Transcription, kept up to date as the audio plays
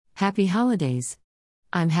Happy holidays!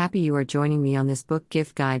 I'm happy you are joining me on this book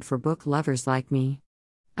gift guide for book lovers like me.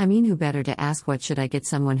 I mean, who better to ask what should I get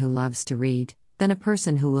someone who loves to read, than a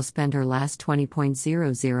person who will spend her last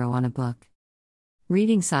 $20.00 on a book.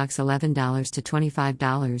 Reading socks $11 to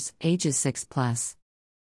 $25, ages 6+.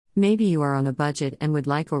 Maybe you are on a budget and would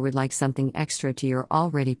like something extra to your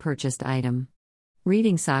already purchased item.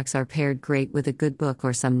 Reading socks are paired great with a good book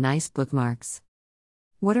or some nice bookmarks.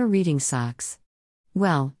 What are reading socks?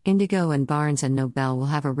 Well, Indigo and Barnes & Noble will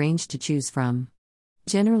have a range to choose from.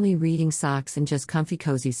 Generally reading socks and just comfy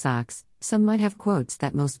cozy socks, some might have quotes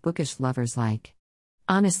that most bookish lovers like.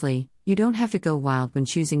 Honestly, you don't have to go wild when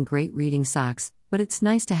choosing great reading socks, but it's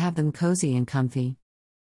nice to have them cozy and comfy.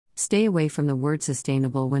 Stay away from the word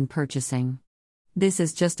sustainable when purchasing. This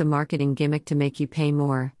is just a marketing gimmick to make you pay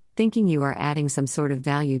more, thinking you are adding some sort of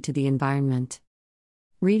value to the environment.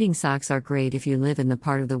 Reading socks are great if you live in the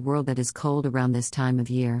part of the world that is cold around this time of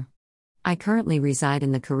year. I currently reside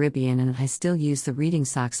in the Caribbean and I still use the reading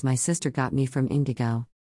socks my sister got me from Indigo.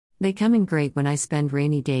 They come in great when I spend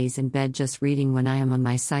rainy days in bed just reading when I am on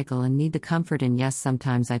my cycle and need the comfort, and yes,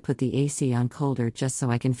 sometimes I put the AC on colder just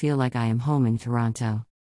so I can feel like I am home in Toronto.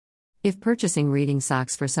 If purchasing reading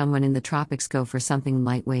socks for someone in the tropics, go for something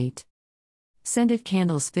lightweight. Scented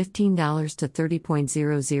candles $15 to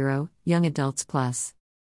 $30.00, young adults plus.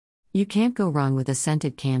 You can't go wrong with a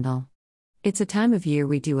scented candle. It's a time of year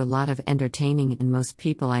we do a lot of entertaining, and most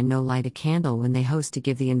people I know light a candle when they host to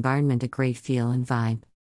give the environment a great feel and vibe.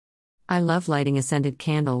 I love lighting a scented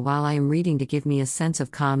candle while I am reading to give me a sense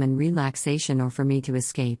of calm and relaxation, or for me to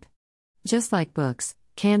escape. Just like books,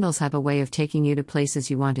 candles have a way of taking you to places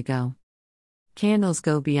you want to go. Candles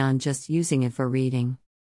go beyond just using it for reading.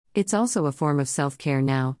 It's also a form of self-care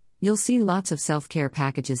now. You'll see lots of self-care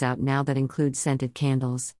packages out now that include scented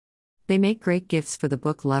candles. They make great gifts for the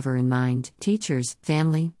book lover in mind, teachers,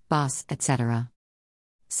 family, boss, etc.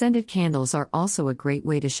 Scented candles are also a great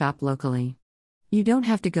way to shop locally. You don't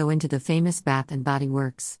have to go into the famous Bath & Body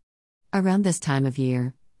Works. Around this time of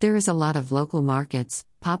year, there is a lot of local markets,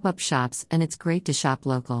 pop-up shops, and it's great to shop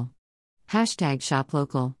local.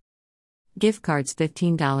 #ShopLocal. Gift cards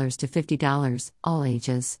 $15 to $50, all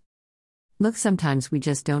ages. Look, sometimes we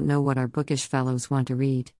just don't know what our bookish fellows want to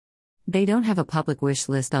read. They don't have a public wish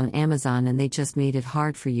list on Amazon and they just made it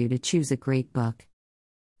hard for you to choose a great book.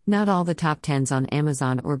 Not all the top 10s on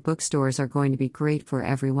Amazon or bookstores are going to be great for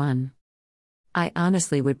everyone. I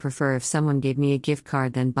honestly would prefer if someone gave me a gift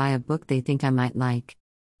card than buy a book they think I might like.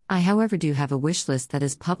 I, however, do have a wish list that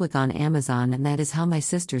is public on Amazon, and that is how my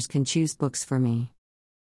sisters can choose books for me.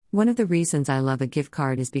 One of the reasons I love a gift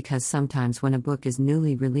card is because sometimes when a book is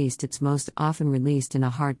newly released, it's most often released in a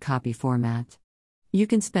hard copy format. You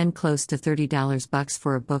can spend close to $30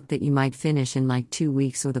 for a book that you might finish in like 2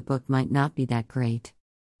 weeks, or the book might not be that great.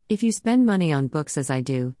 If you spend money on books as I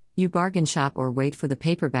do, you bargain shop or wait for the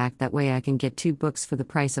paperback, that way I can get 2 books for the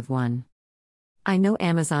price of 1. I know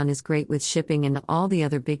Amazon is great with shipping and all the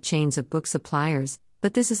other big chains of book suppliers,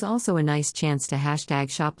 but this is also a nice chance to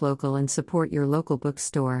 #ShopLocal and support your local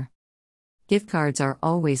bookstore. Gift cards are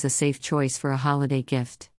always a safe choice for a holiday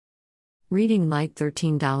gift. Reading light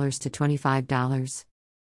 $13 to $25.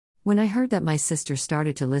 When I heard that my sister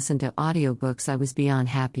started to listen to audiobooks, I was beyond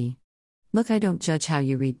happy. Look, I don't judge how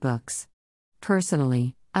you read books.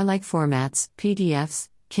 Personally, I like formats, PDFs,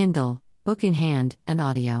 Kindle, book in hand, and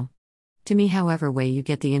audio. To me, however way you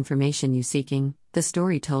get the information you're seeking, the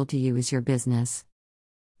story told to you is your business.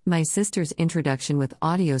 My sister's introduction with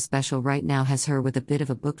audio special right now has her with a bit of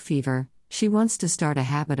a book fever. She wants to start a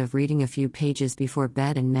habit of reading a few pages before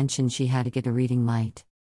bed and mentioned she had to get a reading light.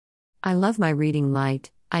 I love my reading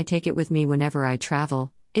light. I take it with me whenever I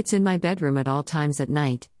travel. It's in my bedroom at all times at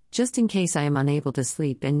night, just in case I am unable to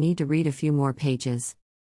sleep and need to read a few more pages.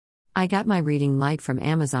 I got my reading light from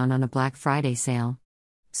Amazon on a Black Friday sale.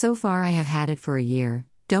 So far I have had it for a year,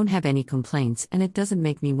 don't have any complaints, and it doesn't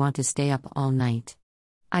make me want to stay up all night.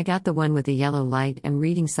 I got the one with the yellow light, and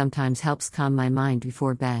reading sometimes helps calm my mind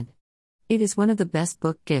before bed. It is one of the best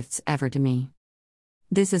book gifts ever to me.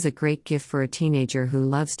 This is a great gift for a teenager who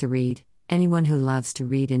loves to read, anyone who loves to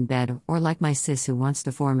read in bed, or like my sis who wants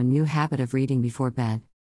to form a new habit of reading before bed.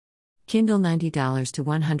 Kindle $90 to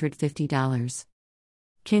 $150.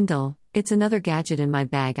 Kindle, it's another gadget in my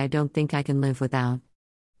bag I don't think I can live without.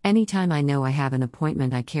 Anytime I know I have an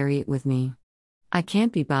appointment, I carry it with me. I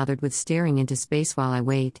can't be bothered with staring into space while I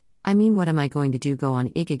wait. I mean, what am I going to do, go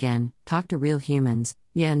on IG again, talk to real humans?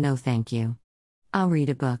 Yeah, no thank you. I'll read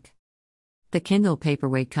a book. The Kindle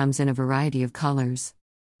paperweight comes in a variety of colors.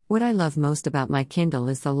 What I love most about my Kindle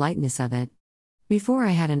is the lightness of it. Before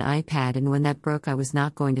I had an iPad, and when that broke I was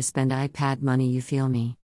not going to spend iPad money, you feel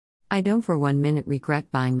me. I don't for 1 minute regret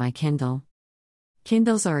buying my Kindle.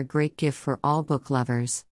 Kindles are a great gift for all book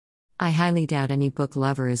lovers. I highly doubt any book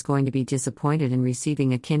lover is going to be disappointed in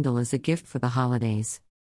receiving a Kindle as a gift for the holidays.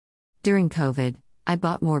 During COVID, I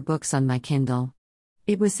bought more books on my Kindle.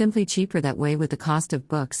 It was simply cheaper that way with the cost of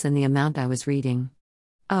books and the amount I was reading.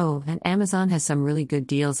 Oh, and Amazon has some really good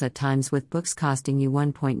deals at times with books costing you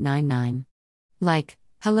 $1.99. Like,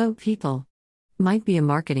 hello people. Might be a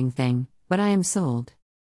marketing thing, but I am sold.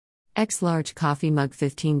 X large coffee mug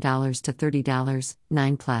 $15 to $30,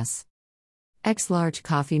 9+. X large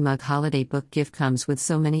coffee mug holiday book gift comes with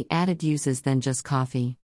so many added uses than just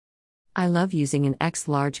coffee. I love using an X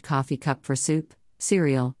large coffee cup for soup,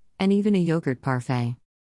 cereal, and even a yogurt parfait.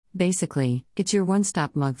 Basically, it's your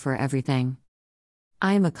one-stop mug for everything.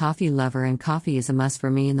 I am a coffee lover and coffee is a must for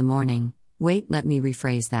me in the morning. Wait, let me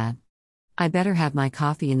rephrase that. I better have my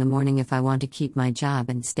coffee in the morning if I want to keep my job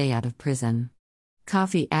and stay out of prison.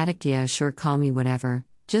 Coffee addict, yeah, sure, call me whatever,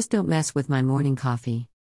 just don't mess with my morning coffee.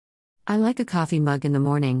 I like a coffee mug in the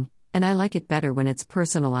morning, and I like it better when it's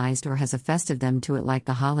personalized or has a festive them to it like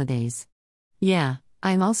the holidays. Yeah,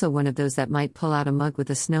 I'm also one of those that might pull out a mug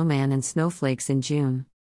with a snowman and snowflakes in June.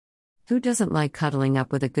 Who doesn't like cuddling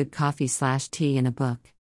up with a good coffee/tea and a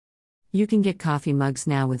book? You can get coffee mugs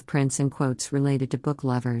now with prints and quotes related to book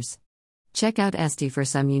lovers. Check out Etsy for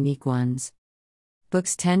some unique ones.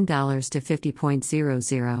 Books $10 to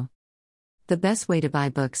 $50.00. The best way to buy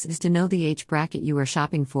books is to know the age bracket you are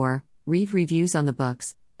shopping for, read reviews on the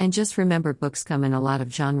books, and just remember books come in a lot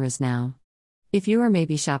of genres now. If you are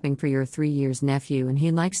maybe shopping for your 3-year nephew and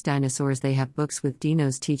he likes dinosaurs, they have books with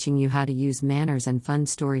dinos teaching you how to use manners and fun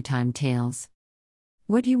storytime tales.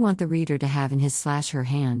 What do you want the reader to have in his/her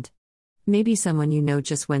hand? Maybe someone you know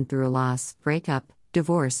just went through a loss, breakup,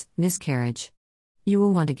 divorce, miscarriage. You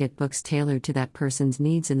will want to get books tailored to that person's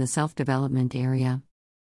needs in the self-development area.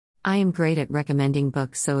 I am great at recommending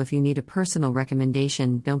books, so if you need a personal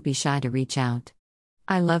recommendation, don't be shy to reach out.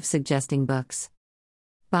 I love suggesting books.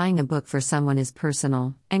 Buying a book for someone is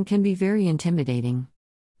personal, and can be very intimidating.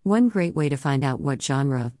 One great way to find out what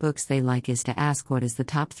genre of books they like is to ask what is the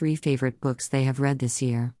top 3 favorite books they have read this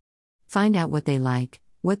year. Find out what they like,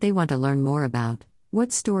 what they want to learn more about,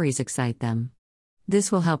 what stories excite them.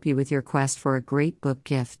 This will help you with your quest for a great book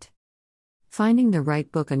gift. Finding the right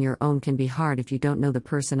book on your own can be hard if you don't know the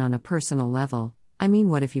person on a personal level. I mean,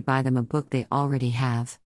 what if you buy them a book they already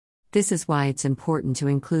have? This is why it's important to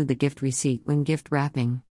include the gift receipt when gift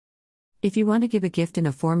wrapping. If you want to give a gift in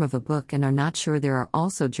a form of a book and are not sure, there are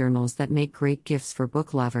also journals that make great gifts for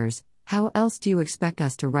book lovers. How else do you expect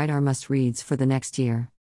us to write our must-reads for the next year?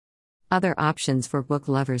 Other options for book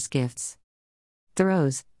lovers' gifts: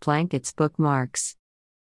 throws, blankets, bookmarks,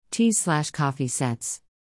 teas/coffee sets,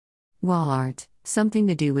 wall art, something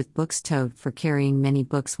to do with books, tote for carrying many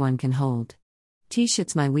books one can hold.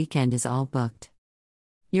 T-shirts, my weekend is all booked.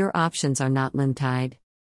 Your options are not limit-tied.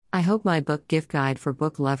 I hope my book gift guide for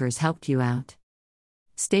book lovers helped you out.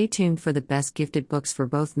 Stay tuned for the best gifted books for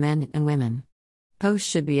both men and women. Post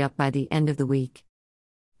should be up by the end of the week.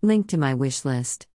 Link to my wish list.